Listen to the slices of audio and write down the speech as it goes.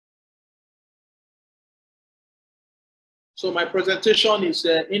So my presentation is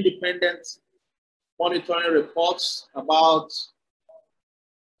independent monitoring reports about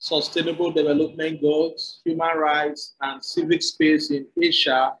sustainable development goals, human rights, and civic space in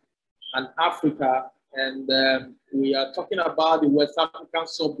Asia and Africa. And we are talking about the West African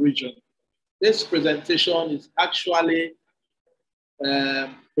sub-region. This presentation is actually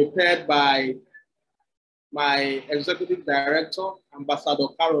prepared by my executive director, Ambassador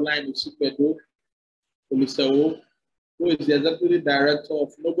Caroline Usipedo Olisewo, who is the executive director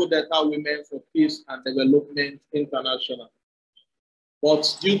of Noble Delta Women for Peace and Development International.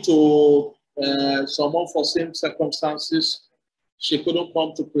 But due to some unforeseen circumstances, she couldn't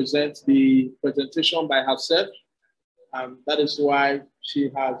come to present the presentation by herself. And that is why she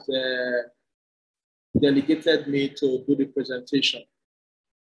has delegated me to do the presentation.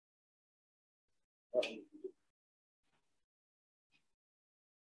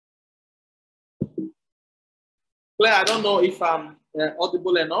 Claire, I don't know if I'm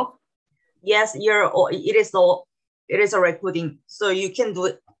audible enough. Yes, it is a recording, so you can do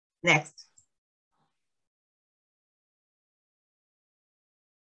it next.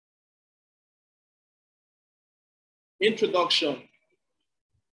 Introduction.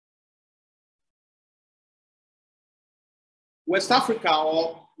 West Africa,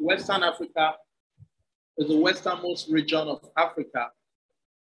 or Western Africa, is the westernmost region of Africa.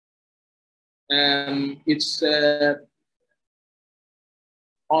 And it's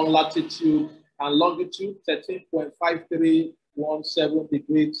on latitude and longitude 13.5317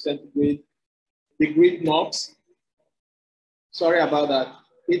 degrees centigrade, degree north. Sorry about that.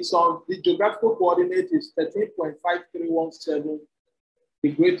 It's on the geographical coordinate is 13.5317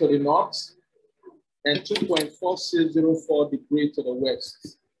 degree to the north and 2.4604 degree to the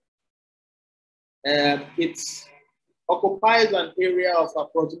west. It occupies an area of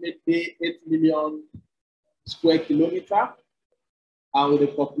approximately 8 million square kilometers and with a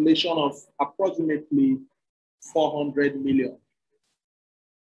population of approximately 400 million.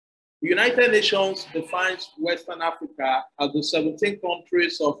 The United Nations defines Western Africa as the 17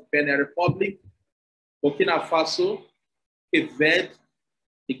 countries of Benin Republic, Burkina Faso, Cape Verde,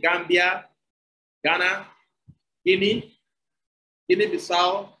 the Gambia, Ghana, Guinea,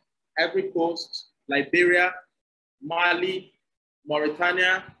 Guinea-Bissau, Ivory Coast, Liberia, Mali,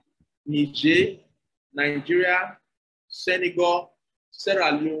 Mauritania, Niger, Nigeria, Senegal,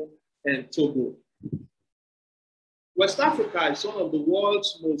 Sierra Leone, and Togo. West Africa is one of the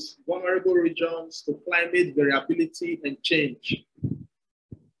world's most vulnerable regions to climate variability and change.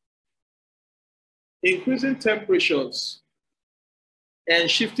 Increasing temperatures and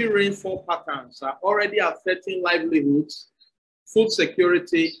shifting rainfall patterns are already affecting livelihoods, food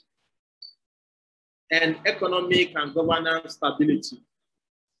security, and economic and governance stability.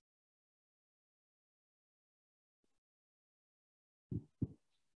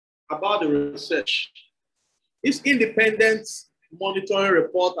 About the research. This independent monitoring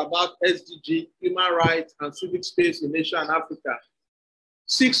report about SDG, human rights, and civic space in Asia and Africa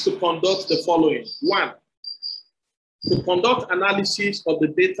seeks to conduct the following. One, to conduct analysis of the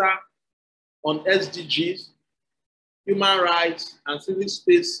data on SDGs, human rights, and civic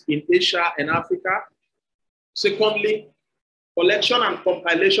space in Asia and Africa. Secondly, collection and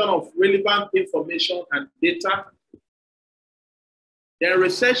compilation of relevant information and data. Then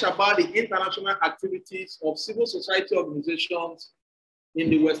research about the international activities of civil society organizations in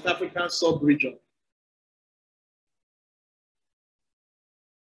the West African sub-region.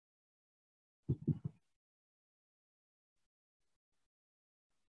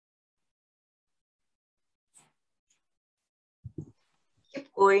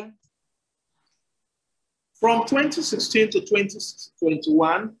 Keep going. From 2016 to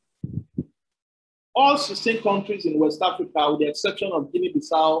 2021, all 16 countries in West Africa, with the exception of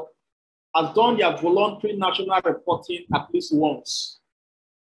Guinea-Bissau, have done their voluntary national reporting at least once.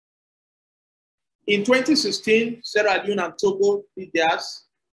 In 2016, Sierra Leone and Togo did theirs.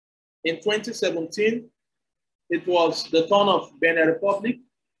 In 2017, it was the turn of Benin Republic,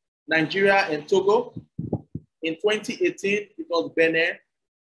 Nigeria, and Togo. In 2018, it was Benin,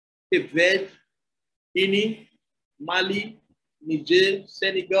 Cape Verde, Guinea, Mali, Niger,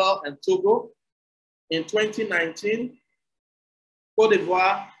 Senegal, and Togo. In 2019, Côte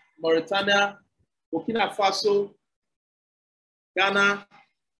d'Ivoire, Mauritania, Burkina Faso, Ghana,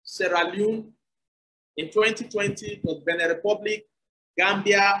 Sierra Leone. In 2020, it was Benin Republic,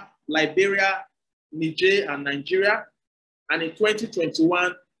 Gambia, Liberia, Niger, and Nigeria. And in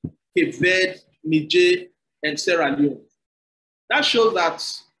 2021, Cape Verde, Niger, and Sierra Leone. That shows that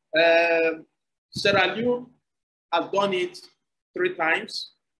Sierra Leone has done it 3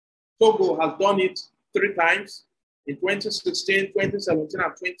 times. Togo has done it 3 times. in 2016, 2017,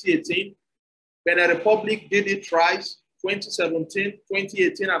 and 2018. Benin Republic did it twice, 2017,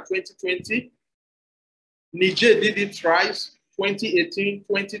 2018, and 2020. Niger did it twice, 2018,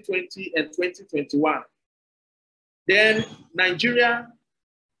 2020, and 2021. Then Nigeria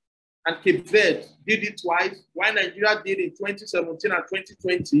and Cape Verde did it twice. While Nigeria did in 2017 and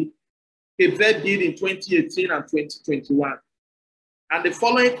 2020, Cape Verde did in 2018 and 2021. And the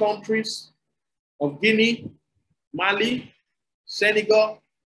following countries of Guinea, Mali, Senegal,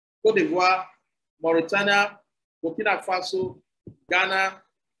 Cote d'Ivoire, Mauritania, Burkina Faso, Ghana,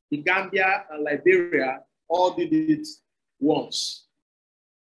 the Gambia, and Liberia all did it once.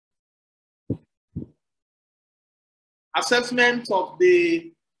 Assessment of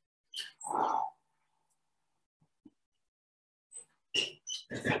the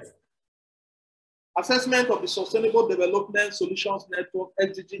Sustainable Development Solutions Network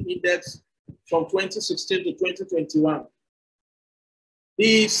SDG Index from 2016 to 2021.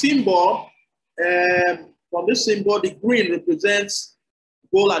 The symbol, from this symbol, the green represents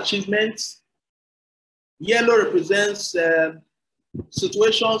goal achievements. Yellow represents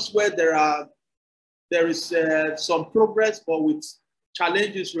situations where there is some progress, but with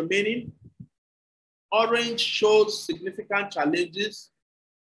challenges remaining. Orange shows significant challenges.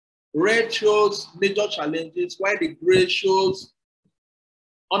 Red shows major challenges, while the gray shows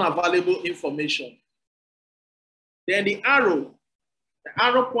unavailable information. Then the arrow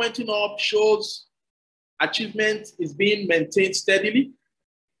pointing up shows achievement is being maintained steadily.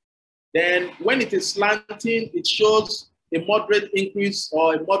 Then when it is slanting, it shows a moderate increase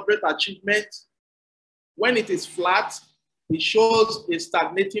or a moderate achievement. When it is flat, it shows a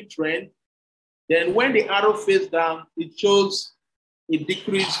stagnating trend. Then when the arrow fades down, it shows a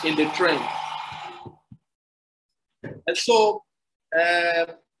decrease in the trend. And so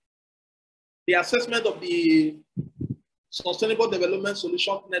the assessment of the Sustainable Development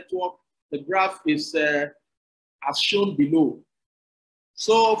Solutions Network, the graph is as shown below.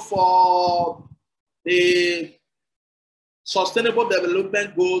 So for the Sustainable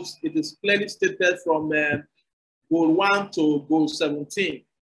Development Goals, it is clearly stated from Goal 1 to Goal 17.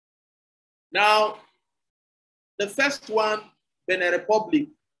 Now, the first one, Benin Republic,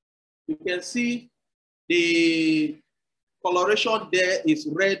 you can see the coloration there is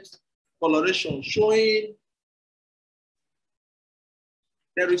red coloration, showing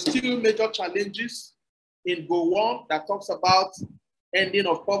there is still major challenges in Goal 1 that talks about ending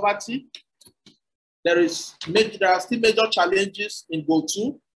of poverty. There are still major challenges in Goal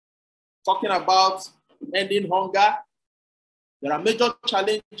 2, talking about ending hunger. There are major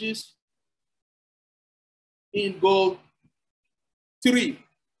challenges in Goal 3,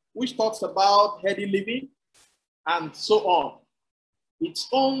 which talks about healthy living and so on. It's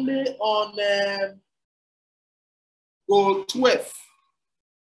only on Goal 12.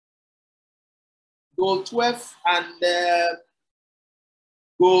 Goal 12 and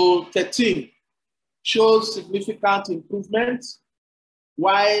Goal 13 shows significant improvement,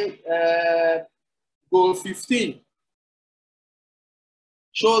 while Goal 15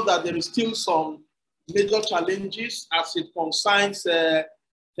 shows that there is still some major challenges as it concerns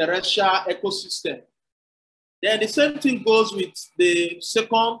terrestrial ecosystem. Then the same thing goes with the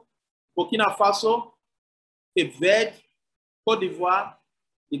second, Burkina Faso, Cape Verde, Cote d'Ivoire,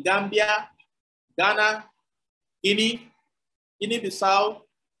 the Gambia, Ghana, Guinea-Bissau,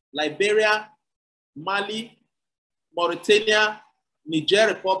 Liberia, Mali, Mauritania, Niger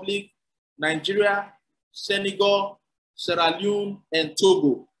Republic, Nigeria, Senegal, Sierra Leone, and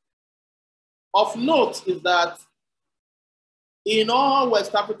Togo. Of note is that in all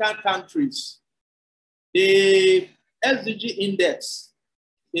West African countries, the SDG index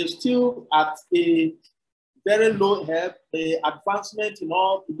is still at a very low ebb. The advancement in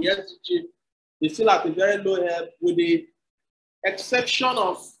all the SDG is still at a very low ebb, with the exception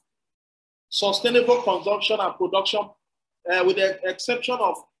of sustainable consumption and production, with the exception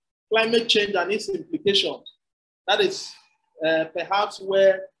of climate change and its implications. That is perhaps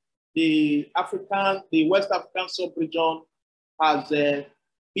where the West African sub-region has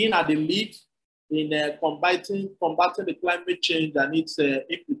been at the lead in combating the climate change and its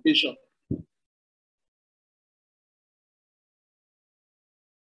implications.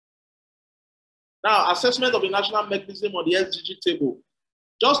 Now, assessment of the national mechanism on the SDG table.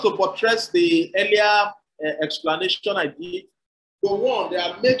 Just to buttress the earlier explanation I did, Goal 1, there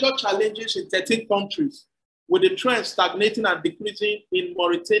are major challenges in 13 countries, with the trend stagnating and decreasing in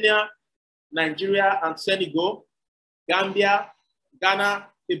Mauritania, Nigeria, and Senegal, Gambia, Ghana,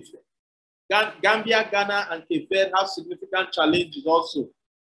 Ghana, and Cape Verde have significant challenges also.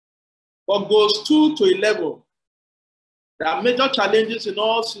 For Goals 2 to 11, There are major challenges in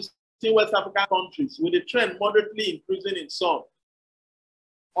all 16 West African countries, with the trend moderately increasing in some.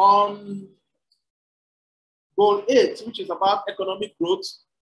 On Goal 8, which is about economic growth,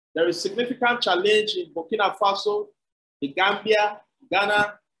 there is significant challenge in Burkina Faso, the Gambia,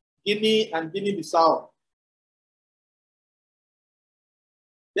 Ghana, Guinea, and Guinea-Bissau.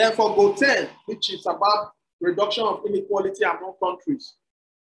 Then for Goal 10, which is about reduction of inequality among countries,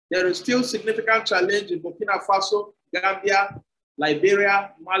 there is still significant challenge in Burkina Faso, Gambia,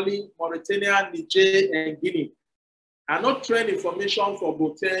 Liberia, Mali, Mauritania, Niger, and Guinea. And not trend information for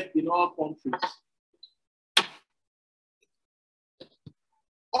Goal 10 in all countries.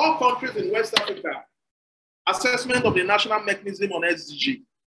 All countries in West Africa, assessment of the national mechanism on SDG.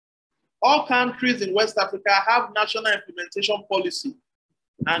 All countries in West Africa have national implementation policy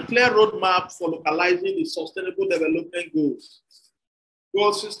and clear roadmap for localizing the sustainable development goals.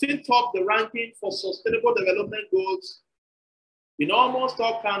 Goal 16 topped the ranking for sustainable development goals in almost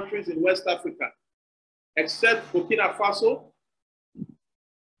all countries in West Africa, except Burkina Faso,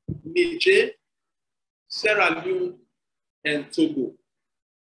 Niger, Sierra Leone, and Togo.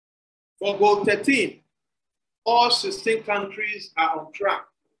 For Goal 13, all 16 countries are on track,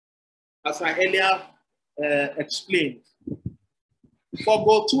 as I earlier explained. For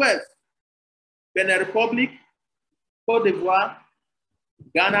Goal 12, Benin Republic, Côte d'Ivoire,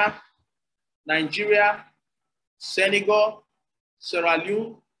 Ghana, Nigeria, Senegal, Sierra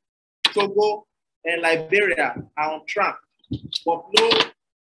Leone, Togo, and Liberia are on track, but no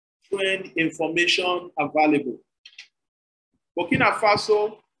trend information available. Burkina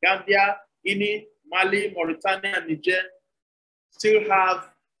Faso, Gambia, Guinea, Mali, Mauritania, and Niger still have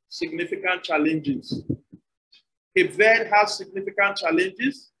significant challenges. Cape Verde has significant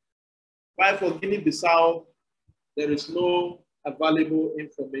challenges, while for Guinea-Bissau, there is no available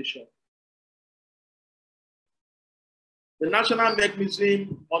information. The National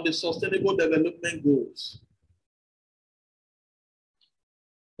Mechanism on the Sustainable Development Goals.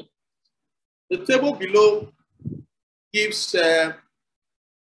 The table below gives an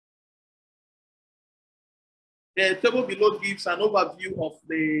overview of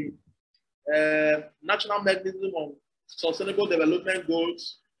the National Mechanism on Sustainable Development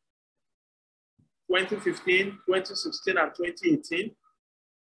Goals 2015, 2016, and 2018.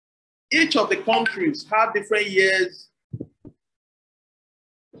 Each of the countries have different years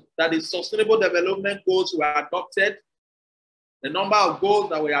that the Sustainable Development Goals were adopted, the number of goals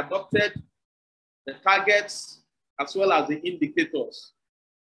that were adopted, the targets, as well as the indicators.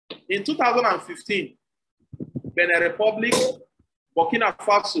 In 2015, Benin Republic, Burkina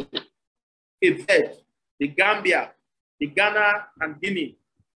Faso, Cape Verde, the Gambia, the Ghana, and Guinea,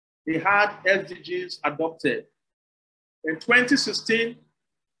 they had SDGs adopted. In 2016,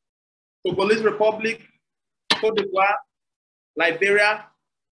 Togolese Republic, Côte d'Ivoire, Liberia,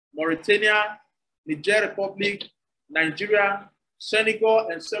 Mauritania, Niger Republic, Nigeria, Senegal,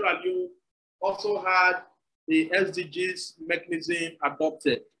 and Sierra Leone also had the SDGs mechanism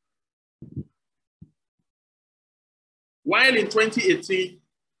adopted. While in 2018,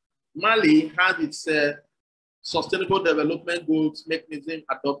 Mali had its Sustainable Development Goals mechanism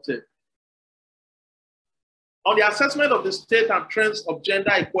adopted. On the assessment of the state and trends of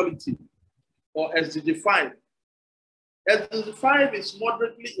gender equality, or SDG 5, SDG 5 is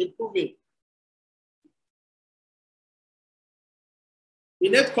moderately improving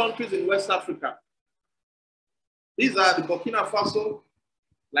in 8 countries in West Africa. These are the Burkina Faso,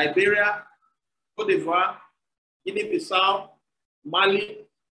 Liberia, Côte d'Ivoire, Guinea-Bissau, Mali,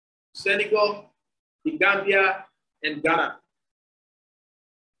 Senegal, the Gambia, and Ghana.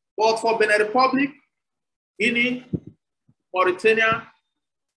 But for Benin Republic, Guinea, Mauritania,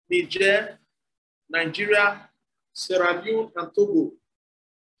 Niger, Nigeria, Sierra Leone, and Togo,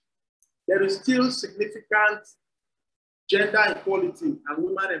 there is still significant gender equality and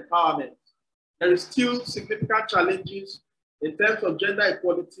women empowerment. There is still significant challenges in terms of gender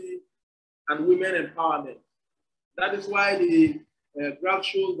equality and women empowerment. That is why the graph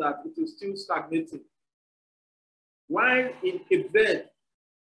shows that it is still stagnating. While in Cape Verde,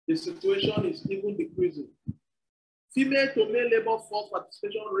 the situation is even decreasing. Female-to-male labor force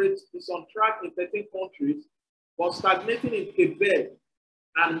participation rate is on track in 13 countries, but stagnating in Cape Verde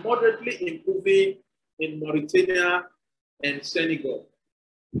and moderately improving in Mauritania and Senegal.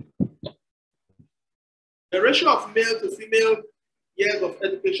 The ratio of male to female years of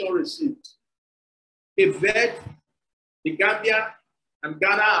education received. Cape Verde, the Gambia, and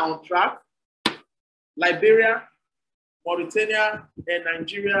Ghana are on track. Liberia, Mauritania, and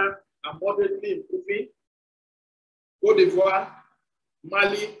Nigeria are moderately improving. Côte d'Ivoire,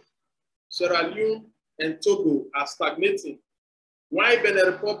 Mali, Sierra Leone, and Togo are stagnating, while Benin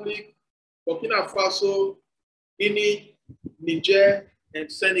Republic, Burkina Faso, Guinea, Niger, and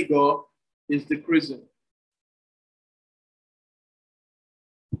Senegal is decreasing.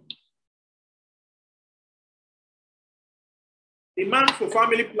 Demand for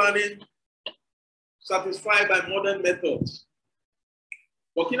family planning satisfied by modern methods.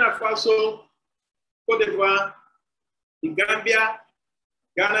 Burkina Faso, Cote d'Ivoire, the Gambia,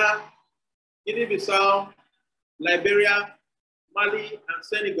 Ghana, Guinea-Bissau, Liberia, Mali, and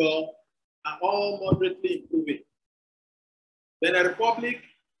Senegal are all moderately improving. Benin Republic,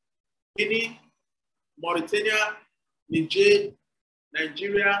 Guinea, Mauritania, Niger,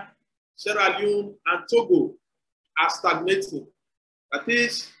 Nigeria, Sierra Leone, and Togo are stagnating. That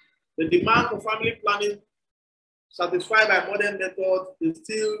is, the demand for family planning satisfied by modern methods is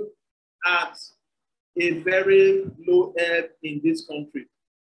still at a very low ebb in this country.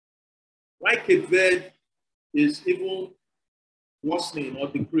 While Cape Verde is even worsening or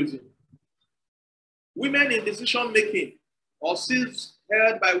decreasing. Women in decision making or seats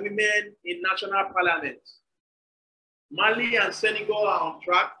held by women in national parliaments. Mali and Senegal are on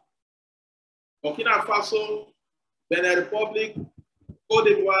track. Burkina Faso, Benin Republic, Cote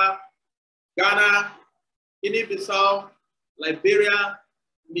d'Ivoire, Ghana, Guinea-Bissau, Liberia,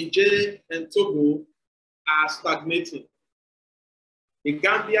 Niger, and Togo are stagnating. In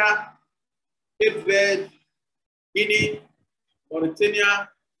Gambia, Cape Verde, Guinea, Mauritania,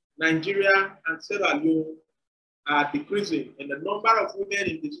 Nigeria, and Sierra Leone are decreasing in the number of women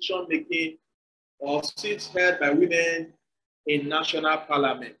in decision-making or seats held by women in national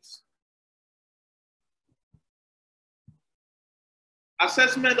parliaments.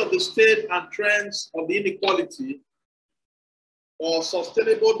 Assessment of the state and trends of the inequality or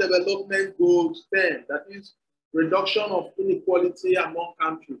Sustainable Development Goals 10, that is reduction of inequality among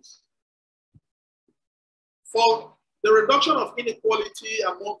countries. For the reduction of inequality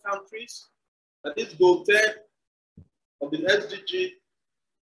among countries, that is Goal 10 of the SDG,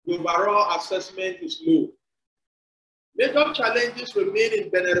 the overall assessment is low. Major challenges remain in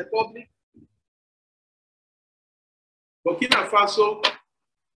Benin Republic, Burkina Faso,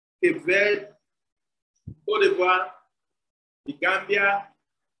 Cape Verde, Cote d'Ivoire, the Gambia,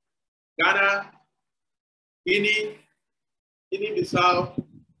 Ghana, Guinea, Guinea-Bissau,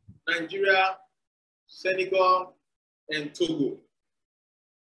 Nigeria, Senegal, and Togo.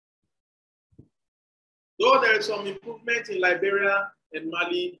 Though there is some improvement in Liberia and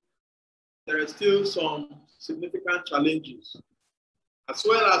Mali, there are still some significant challenges, as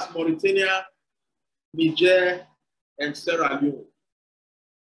well as Mauritania, Niger, and Sierra Leone.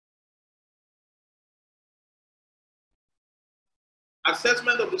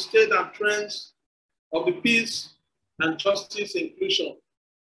 Assessment of the state and trends of the peace and justice inclusion,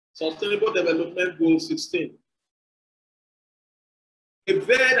 Sustainable Development Goal 16. Cape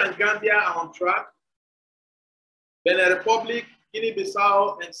Verde and Gambia are on track. Benin Republic,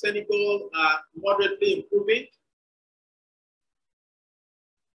 Guinea-Bissau, and Senegal are moderately improving.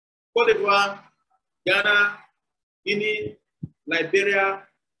 Cote d'Ivoire, Ghana, Guinea, Liberia,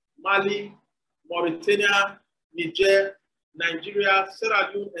 Mali, Mauritania, Niger, Nigeria, Sierra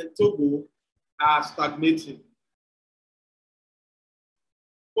Leone, and Togo are stagnating.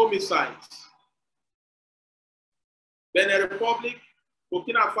 Homicides. Benin Republic,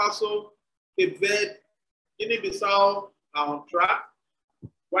 Burkina Faso, Cape Verde, Guinea-Bissau are on track,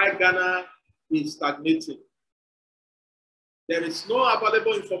 while Ghana is stagnating. There is no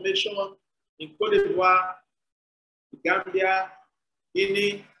available information in Cote d'Ivoire, Gambia,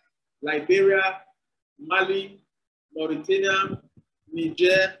 Guinea, Liberia, Mali, Mauritania,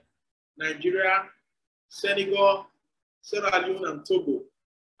 Niger, Nigeria, Senegal, Sierra Leone, and Togo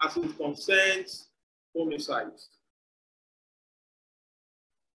as it concerns homicides.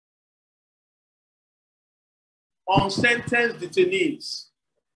 Unsentenced detainees.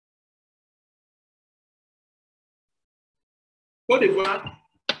 Cote d'Ivoire,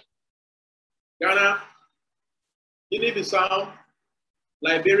 Ghana, Guinea-Bissau,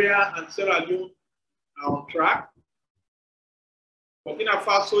 Liberia, and Sierra Leone are on track. Burkina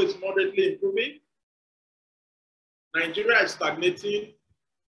Faso is moderately improving. Nigeria is stagnating,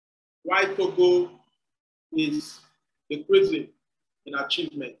 while Togo is decreasing in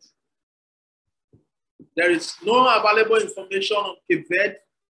achievement. There is no available information on Cape Verde,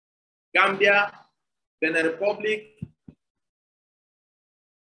 Gambia, Benin Republic,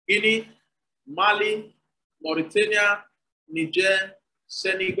 Guinea, Mali, Mauritania, Niger,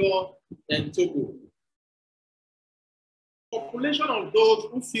 Senegal, and Togo. Population of those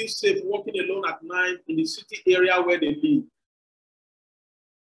who feel safe walking alone at night in the city area where they live.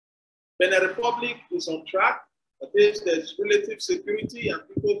 Benin Republic is on track. That is, there's relative security and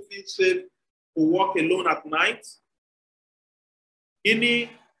people feel safe to walk alone at night.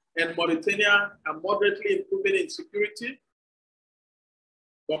 Guinea and Mauritania are moderately improving in security.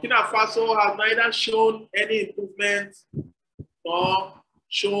 Burkina Faso has neither shown any improvement nor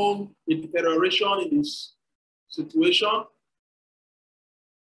shown a deterioration in this situation.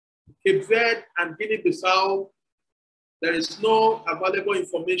 Cape Verde and Guinea-Bissau, there is no available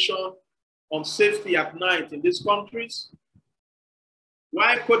information on safety at night in these countries.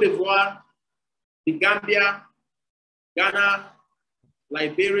 While Cote d'Ivoire, the Gambia, Ghana,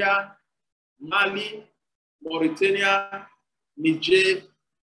 Liberia, Mali, Mauritania, Niger,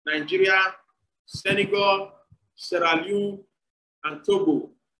 Nigeria, Senegal, Sierra Leone, and Togo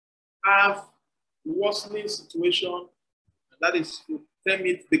have worsening situation, that is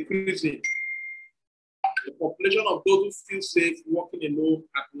decreasing. The population of those who feel safe walking alone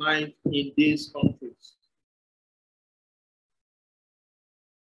at night in these countries.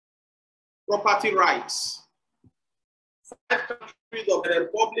 Property rights. 5 countries of the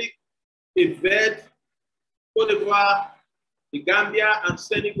Republic, Cape Verde, Cote d'Ivoire, the Gambia, and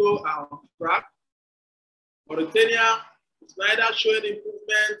Senegal are on track. Mauritania is neither showing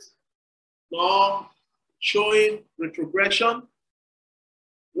improvement nor showing retrogression,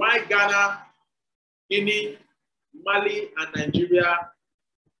 while Ghana, Guinea, Mali, and Nigeria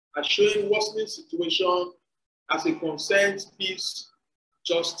are showing worsening situation as it concerns peace,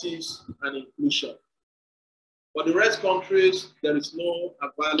 justice, and inclusion. For the rest countries, there is no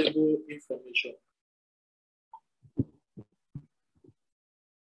available information.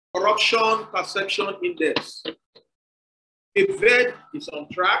 Corruption Perception Index. Cape Verde is on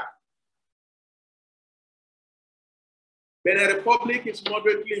track. Benin Republic is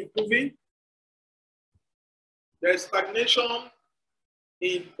moderately improving. There is stagnation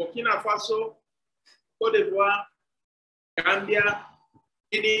in Burkina Faso, Cote d'Ivoire, Gambia,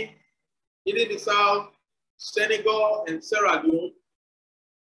 Guinea, Guinea-Bissau, Senegal, and Sierra Leone,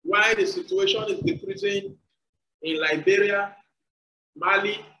 while the situation is decreasing in Liberia,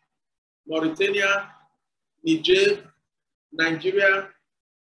 Mali, Mauritania, Niger, Nigeria,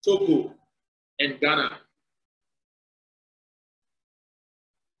 Togo, and Ghana.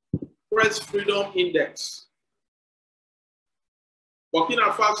 Press Freedom Index.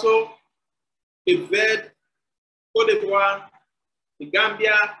 Burkina Faso, Cape Verde, Cote d'Ivoire, the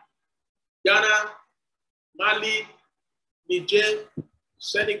Gambia, Ghana, Mali, Niger,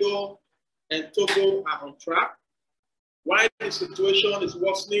 Senegal, and Togo are on track, while the situation is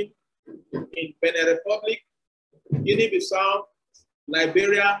worsening in Benin Republic, Guinea-Bissau,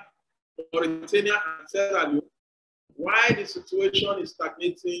 Liberia, Mauritania, and Sierra Leone, while the situation is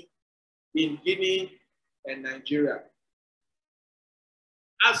stagnating in Guinea and Nigeria.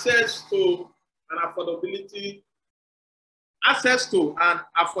 Access to and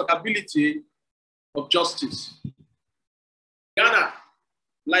affordability of justice. Ghana,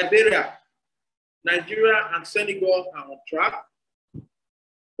 Liberia, Nigeria, and Senegal are on track.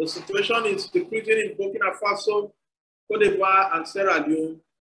 The situation is decreasing in Burkina Faso, Cote d'Ivoire, and Sierra Leone,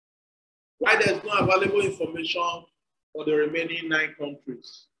 while there is no available information for the remaining 9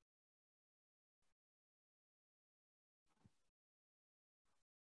 countries.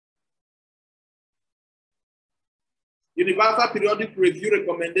 Universal Periodic Review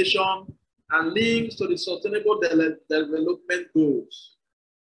recommendation and links to the Sustainable Development Goals.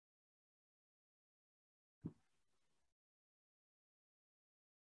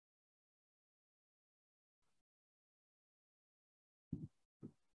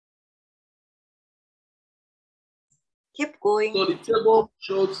 Keep going. So the table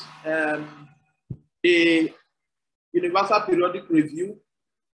shows the Universal Periodic Review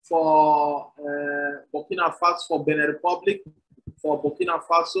for Burkina Faso, for Benin Republic, for Burkina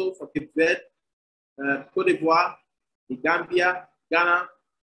Faso, for Cape Verde, Cote d'Ivoire, the Gambia, Ghana,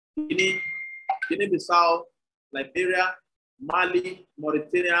 Guinea, Guinea-Bissau, Liberia, Mali,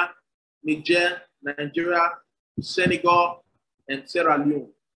 Mauritania, Niger, Nigeria, Senegal, and Sierra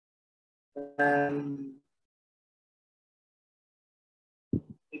Leone.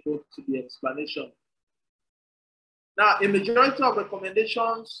 Go to the explanation. Now, a majority of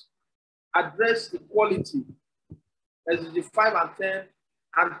recommendations address equality, SDG 5 and 10,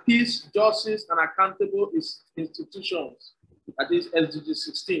 and peace, justice, and accountable institutions, that is SDG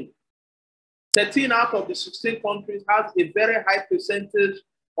 16. 13 out of the 16 countries has a very high percentage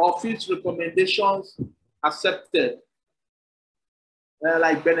of its recommendations accepted.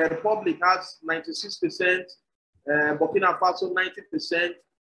 Like Benin Republic has 96%, Burkina Faso 90%,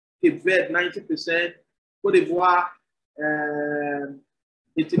 Cape Verde 90%, Cote d'Ivoire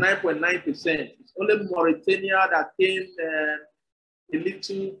 89.9%. It's only Mauritania that came a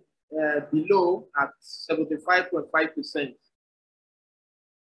little below at 75.5%.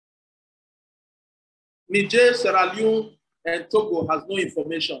 Niger, Sierra Leone, and Togo has no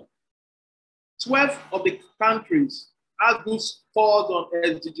information. 12 of the countries have good scores on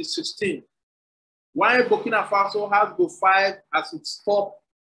SDG 16, while Burkina Faso has go 5 as its top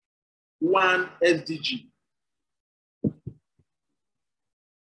 1 SDG.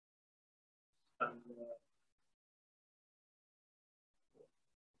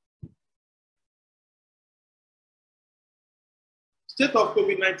 State of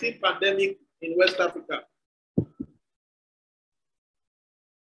COVID-19 pandemic in West Africa.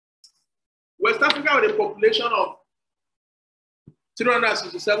 West Africa, with a population of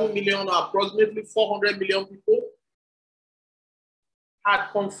 367 million, or approximately 400 million people,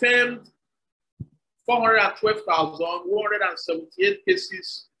 had confirmed 412,178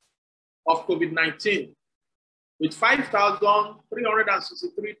 cases of COVID-19, with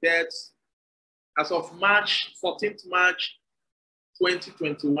 5,363 deaths as of 14th March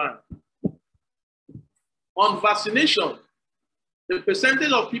 2021. On vaccination, the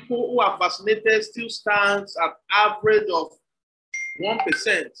percentage of people who are vaccinated still stands at average of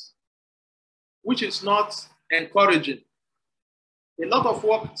 1%, which is not encouraging. A lot of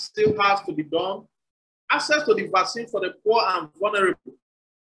work still has to be done. Access to the vaccine for the poor and vulnerable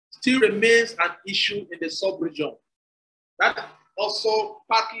still remains an issue in the sub-region. That also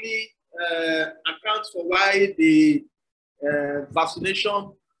partly accounts for why the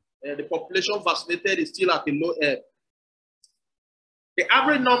vaccination, the population vaccinated is still at a low ebb. The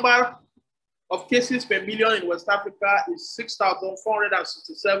average number of cases per million in West Africa is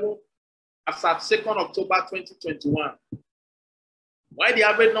 6,467 as at 2nd October 2021. While the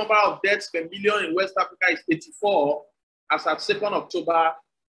average number of deaths per million in West Africa is 84 as at 2nd October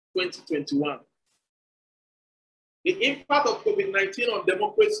 2021. The impact of COVID-19 on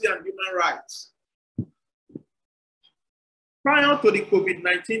democracy and human rights. Prior to the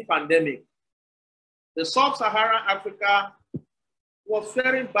COVID-19 pandemic, the sub-Saharan Africa was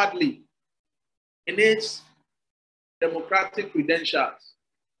faring badly in its democratic credentials.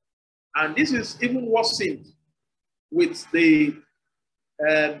 And this is even worsened with the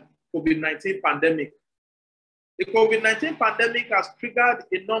COVID-19 pandemic. The COVID-19 pandemic has triggered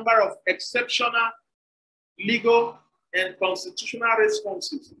a number of exceptional legal and constitutional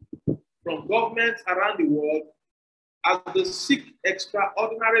responses from governments around the world as they seek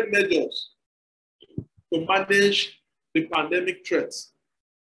extraordinary measures to manage the pandemic threats.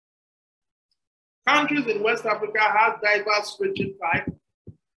 Countries in West Africa have diverse region types.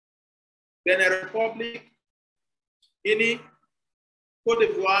 Benin Republic, Guinea, Cote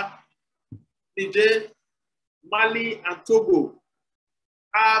d'Ivoire, Niger, Mali, and Togo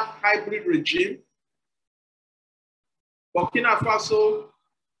have hybrid regime. Burkina Faso,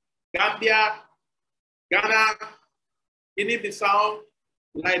 Gambia, Ghana, Guinea-Bissau,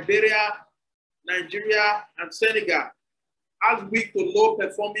 Liberia, Nigeria, and Senegal have weak to low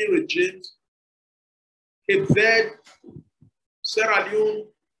performing regimes. Cape Verde, Sierra Leone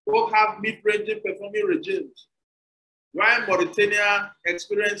both have mid-ranging performing regimes, while Mauritania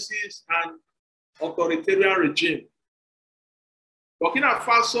experiences an authoritarian regime. Burkina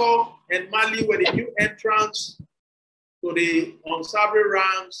Faso and Mali were the new entrants to the unsavory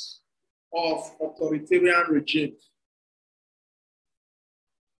ranks of authoritarian regimes.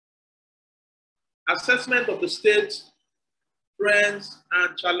 Assessment of the state, trends,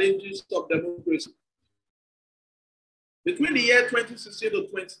 and challenges of democracy. Between the year 2016 to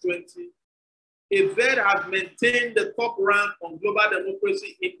 2020, Cape Verde has maintained the top rank on Global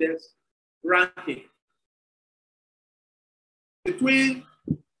Democracy Index ranking. Between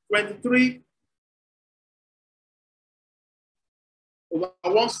 23 over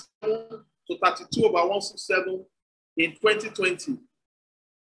 167 to 32 over 167 in 2020.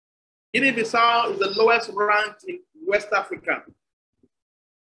 Guinea-Bissau is the lowest ranked in West Africa.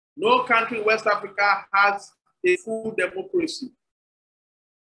 No country in West Africa has a full democracy.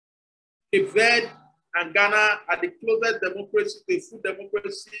 Cape Verde and Ghana are the closest democracy to a full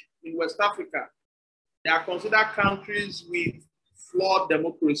democracy in West Africa. They are considered countries with flawed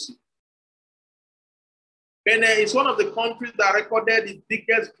democracy. Benin is one of the countries that recorded the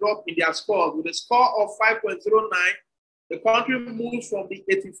biggest drop in their scores. With a score of 5.09, the country moves from the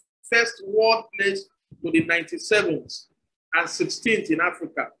 81st world place to the 97th and 16th in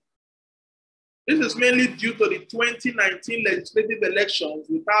Africa. This is mainly due to the 2019 legislative elections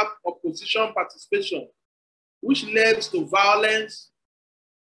without opposition participation, which led to violence,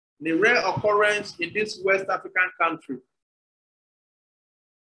 a rare occurrence in this West African country.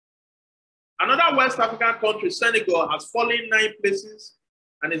 Another West African country, Senegal, has fallen 9 places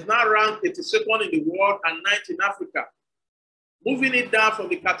and is now ranked 82nd in the world and 9th in Africa, moving it down from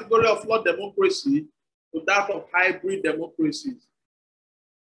the category of flawed democracy to that of hybrid democracies.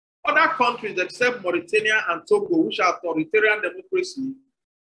 Other countries, except Mauritania and Togo, which are authoritarian democracy,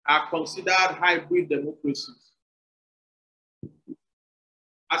 are considered hybrid democracies.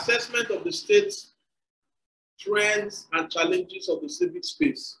 Assessment of the state's trends and challenges of the civic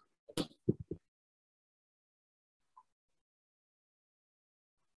space.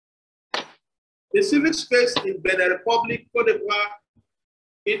 The civic space in Benin Republic, Cote d'Ivoire,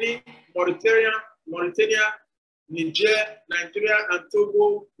 Guinea, Mauritania, Niger, Nigeria, and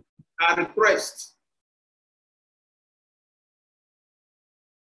Togo are repressed.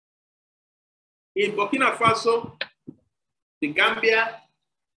 In Burkina Faso, the Gambia,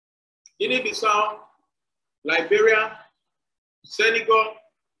 Guinea-Bissau, Liberia, Senegal,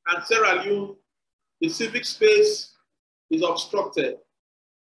 and Sierra Leone, the civic space is obstructed.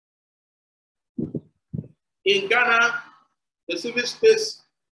 In Ghana, the civic space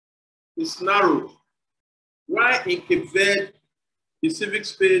is narrowed, while in Cape Verde, the civic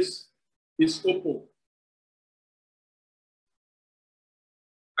space is open.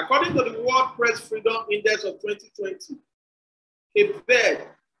 According to the World Press Freedom Index of 2020, Cape Verde,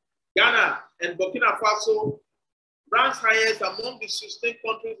 Ghana, and Burkina Faso ranks highest among the 16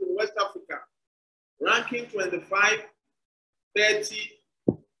 countries in West Africa, ranking 25, 30,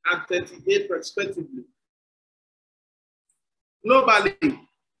 and 38 respectively. Globally,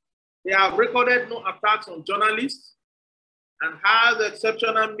 they have recorded no attacks on journalists and has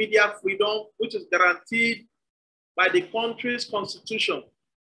exceptional media freedom, which is guaranteed by the country's constitution.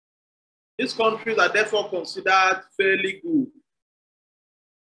 These countries are therefore considered fairly good.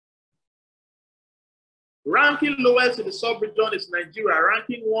 Ranking lowest in the sub-region is Nigeria,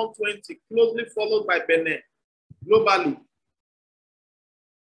 ranking 120, closely followed by Benin. Globally,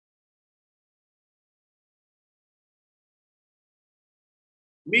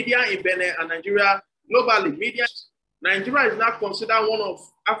 media in Benin and Nigeria, globally, Nigeria is now considered one of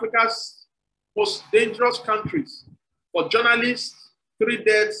Africa's most dangerous countries. For journalists, 3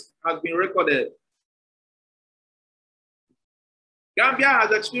 deaths has been recorded. Gambia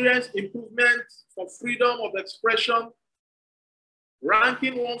has experienced improvement for freedom of expression,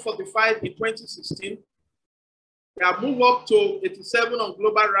 ranking 145 in 2016. They have moved up to 87 on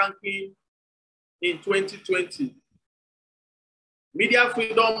global ranking in 2020. Media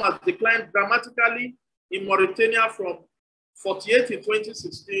freedom has declined dramatically in Mauritania from 48 in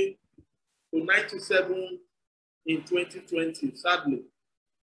 2016 to 97 in 2020, sadly.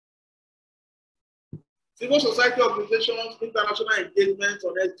 Civil society organizations, international engagement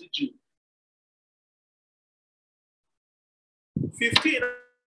on SDG. 15.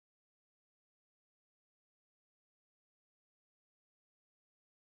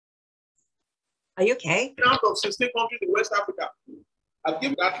 Are you okay? Out of 16 countries in West Africa have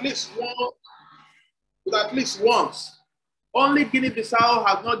given at least once. Only Guinea-Bissau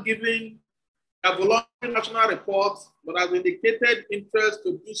has not given a voluntary national report, but has indicated interest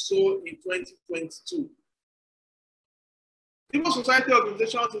to do so in 2022. Civil society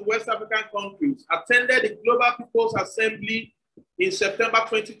organizations in West African countries attended the Global People's Assembly in September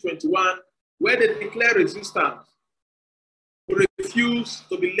 2021, where they declared resistance to refuse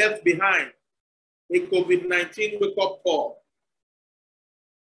to be left behind, a COVID-19 wake-up call.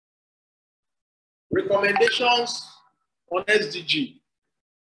 Recommendations on SDG.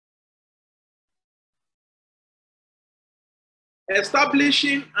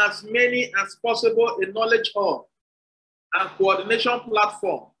 Establishing as many as possible a knowledge hub and coordination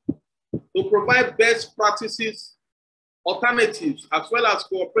platform to provide best practices, alternatives, as well as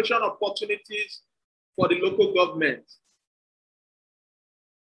cooperation opportunities for the local government.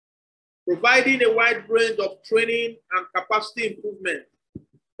 Providing a wide range of training and capacity improvement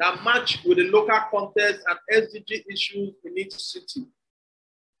that match with the local context and SDG issues in each city.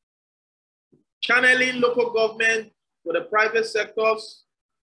 Channeling local government to the private sectors,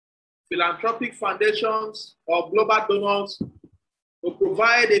 philanthropic foundations, or global donors to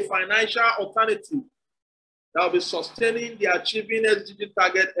provide a financial alternative that will be sustaining the achieving SDG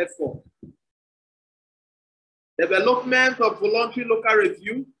target effort. Development of voluntary local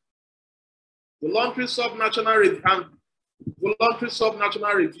review, voluntary subnational review, and voluntary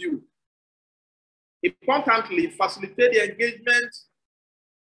subnational review. Importantly, facilitate the engagement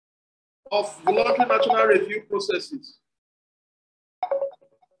of voluntary national review processes.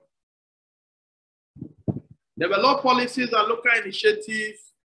 Develop policies and local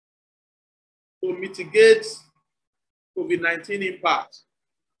initiatives to mitigate COVID-19 impact.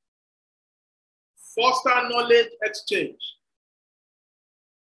 foster knowledge exchange,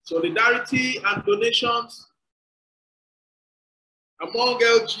 solidarity and donations among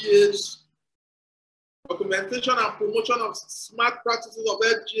LGAs, documentation and promotion of smart practices of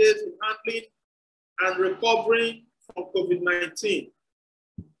LGAs in handling and recovering from COVID-19,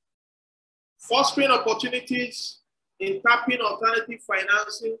 fostering opportunities in tapping alternative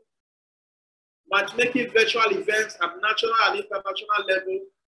financing, matchmaking virtual events at national and international level,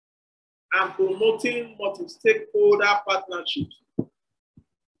 and promoting multi-stakeholder partnerships.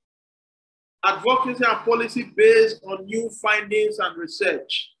 Advocacy and policy based on new findings and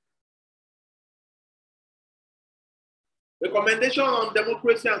research. Recommendation on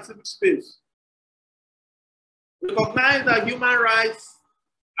democracy and civic space. Recognize that human rights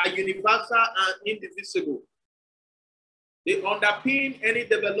are universal and indivisible. They underpin any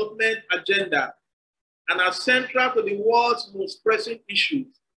development agenda and are central to the world's most pressing issues,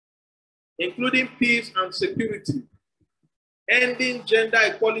 including peace and security, ending gender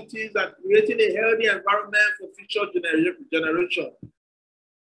inequalities and creating a healthy environment for future generations.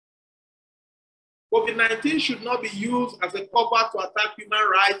 COVID-19 should not be used as a cover to attack human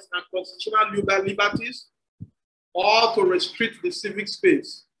rights and constitutional liberties or to restrict the civic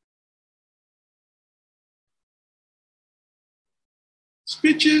space.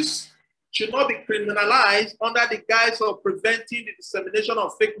 Speeches should not be criminalized under the guise of preventing the dissemination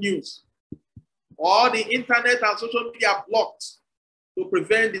of fake news, or the internet and social media blocked to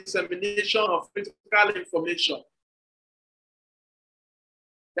prevent dissemination of critical information.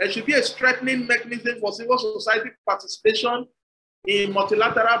 There should be a strengthening mechanism for civil society participation in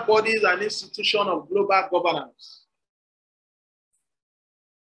multilateral bodies and institutions of global governance.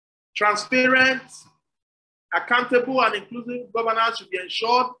 Transparent, accountable, and inclusive governance should be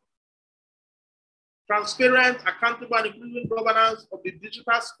ensured. Transparent, accountable, and inclusive governance of the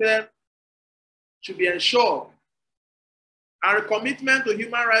digital sphere should be ensured. And a commitment to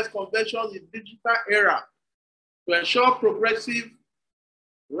human rights conventions in the digital era to ensure progressive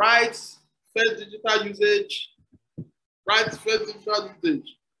rights, first digital usage,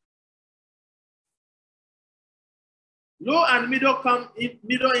 Low and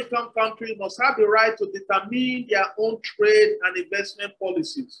middle income countries must have the right to determine their own trade and investment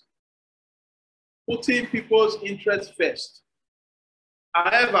policies, putting people's interests first.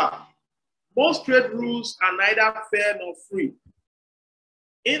 However, most trade rules are neither fair nor free.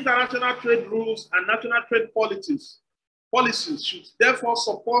 International trade rules and national trade policies should therefore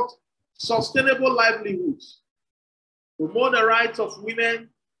support sustainable livelihoods, promote the rights of women,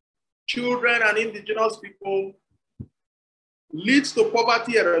 children, and indigenous people, leads to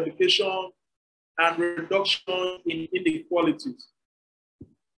poverty eradication and reduction in inequalities.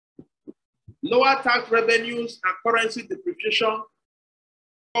 Lower tax revenues and currency depreciation,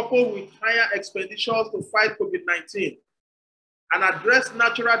 coupled with higher expenditures to fight COVID-19 and address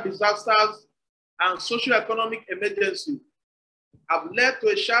natural disasters and socioeconomic emergencies, have led to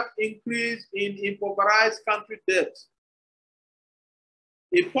a sharp increase in impoverished country debt.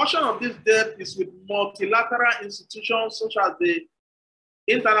 A portion of this debt is with multilateral institutions such as the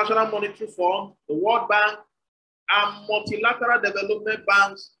International Monetary Fund, the World Bank, and multilateral development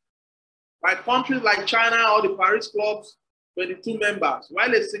banks by countries like China or the Paris Club's 22 members,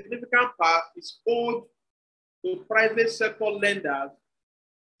 while a significant part is owed to private sector lenders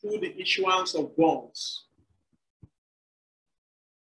through the issuance of bonds.